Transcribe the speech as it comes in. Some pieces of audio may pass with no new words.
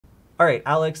All right,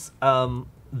 Alex,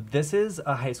 this is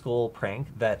a high school prank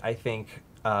that I think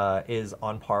is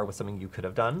on par with something you could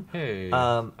have done. Hey,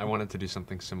 I wanted to do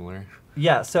something similar.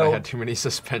 Yeah, so... I had too many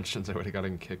suspensions, I would have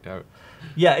gotten kicked out.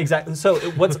 Yeah, exactly. So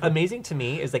what's amazing to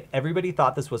me is like everybody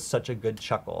thought this was such a good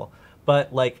chuckle,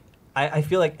 but like I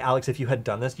feel like, Alex, if you had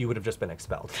done this, you would have just been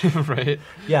expelled. Right?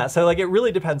 Yeah, so like it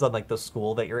really depends on like the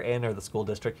school that you're in or the school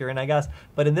district you're in, I guess.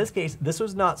 But in this case, this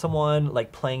was not someone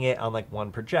like playing it on like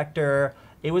one projector.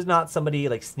 It was not somebody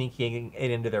like sneaking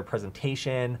it into their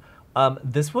presentation.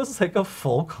 This was like a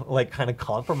full like kind of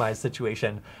compromise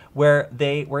situation where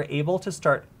they were able to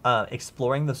start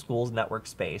exploring the school's network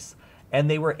space, and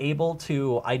they were able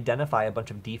to identify a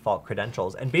bunch of default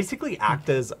credentials and basically act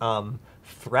as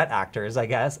threat actors, I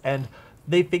guess. And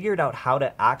they figured out how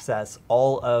to access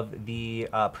all of the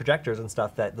projectors and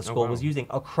stuff that the school was using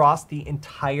across the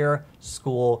entire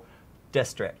school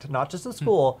district. Not just a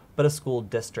school, but a school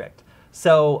district.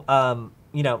 So,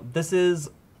 you know, this is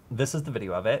the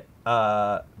video of it.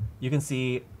 You can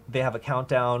see they have a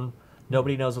countdown.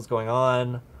 Nobody knows what's going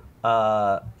on.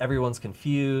 Everyone's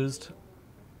confused.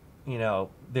 You know,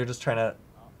 they're just trying to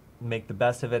make the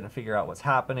best of it and figure out what's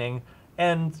happening.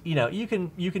 And, you know, you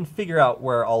can figure out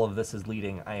where all of this is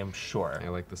leading, I am sure. I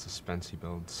like the suspense he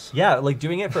builds. Yeah, like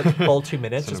doing it for a full 2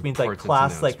 minutes just means like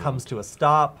class like comes to a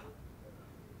stop.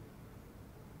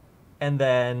 And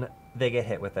then they get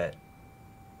hit with it.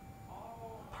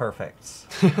 Perfect.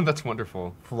 That's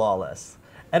wonderful. Flawless.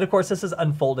 And of course, this is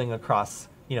unfolding across,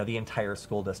 you know, the entire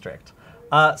school district.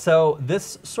 So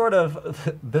this sort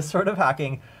of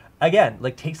hacking, again,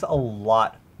 like takes a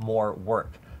lot more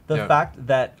work. The fact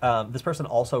that this person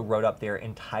also wrote up their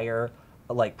entire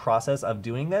like process of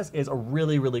doing this is a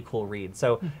really, really cool read.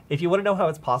 So if you want to know how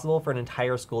it's possible for an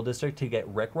entire school district to get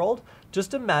rickrolled,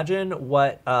 just imagine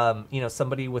what you know,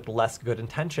 somebody with less good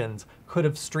intentions could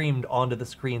have streamed onto the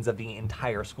screens of the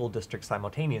entire school district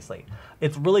simultaneously.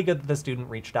 It's really good that the student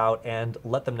reached out and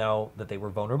let them know that they were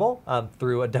vulnerable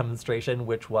through a demonstration,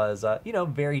 which was you know,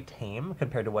 very tame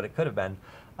compared to what it could have been.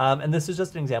 And this is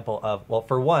just an example of, well,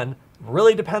 for one,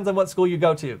 really depends on what school you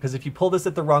go to, because if you pull this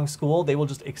at the wrong school, they will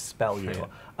just expel you.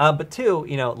 But two,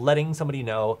 you know, letting somebody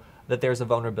know that there's a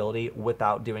vulnerability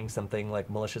without doing something like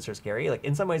malicious or scary. Like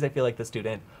in some ways, I feel like the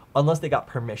student, unless they got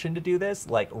permission to do this,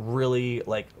 like really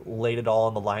like laid it all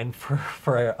on the line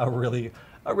for a really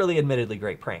admittedly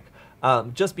great prank.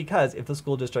 Just because if the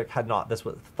school district had not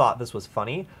thought this was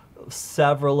funny,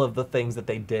 several of the things that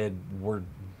they did were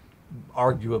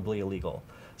arguably illegal.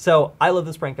 So I love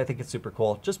this prank. I think it's super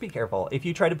cool. Just be careful. If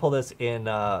you try to pull this in,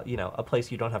 you know, a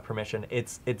place you don't have permission,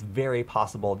 it's very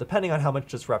possible, depending on how much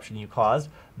disruption you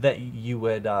caused, that you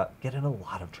would get in a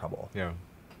lot of trouble. Yeah.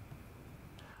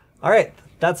 All right,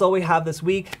 that's all we have this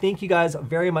week. Thank you guys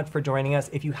very much for joining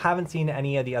us. If you haven't seen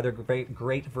any of the other great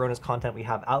Varonis content we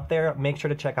have out there, make sure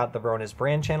to check out the Varonis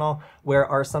brand channel, where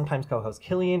our sometimes co-host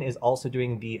Killian is also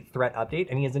doing the threat update,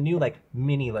 and he has a new like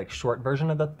mini like short version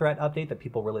of the threat update that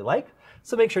people really like.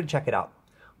 So make sure to check it out.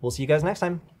 We'll see you guys next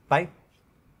time. Bye.